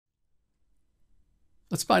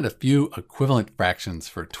Let's find a few equivalent fractions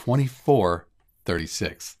for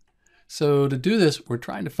 24/36. So to do this, we're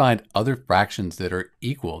trying to find other fractions that are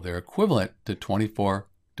equal. They're equivalent to 24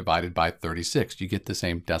 divided by 36. You get the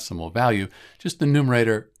same decimal value, just the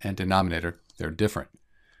numerator and denominator, they're different.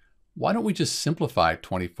 Why don't we just simplify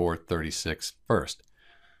 24/36 first?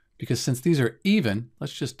 Because since these are even,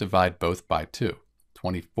 let's just divide both by 2.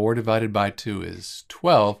 24 divided by 2 is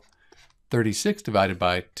 12. 36 divided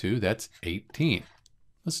by 2, that's 18.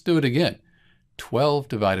 Let's do it again. 12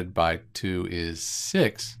 divided by 2 is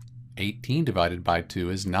 6. 18 divided by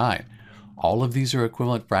 2 is 9. All of these are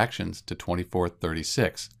equivalent fractions to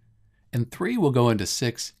 24/36. And 3 will go into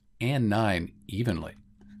 6 and 9 evenly.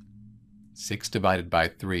 6 divided by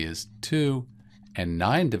 3 is 2, and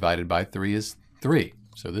 9 divided by 3 is 3.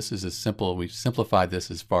 So this is as simple, we've simplified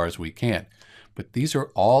this as far as we can. But these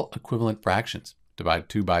are all equivalent fractions. Divide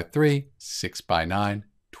 2 by 3, 6 by 9,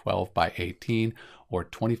 12 by 18, or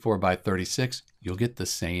 24 by 36, you'll get the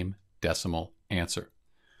same decimal answer.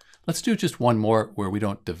 Let's do just one more where we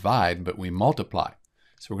don't divide, but we multiply.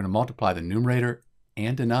 So we're going to multiply the numerator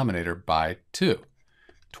and denominator by 2.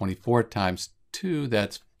 24 times 2,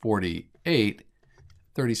 that's 48.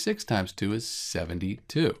 36 times 2 is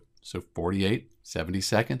 72. So 48,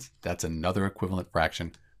 70 that's another equivalent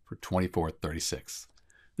fraction for 24/36.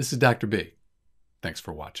 This is Dr. B. Thanks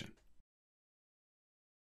for watching.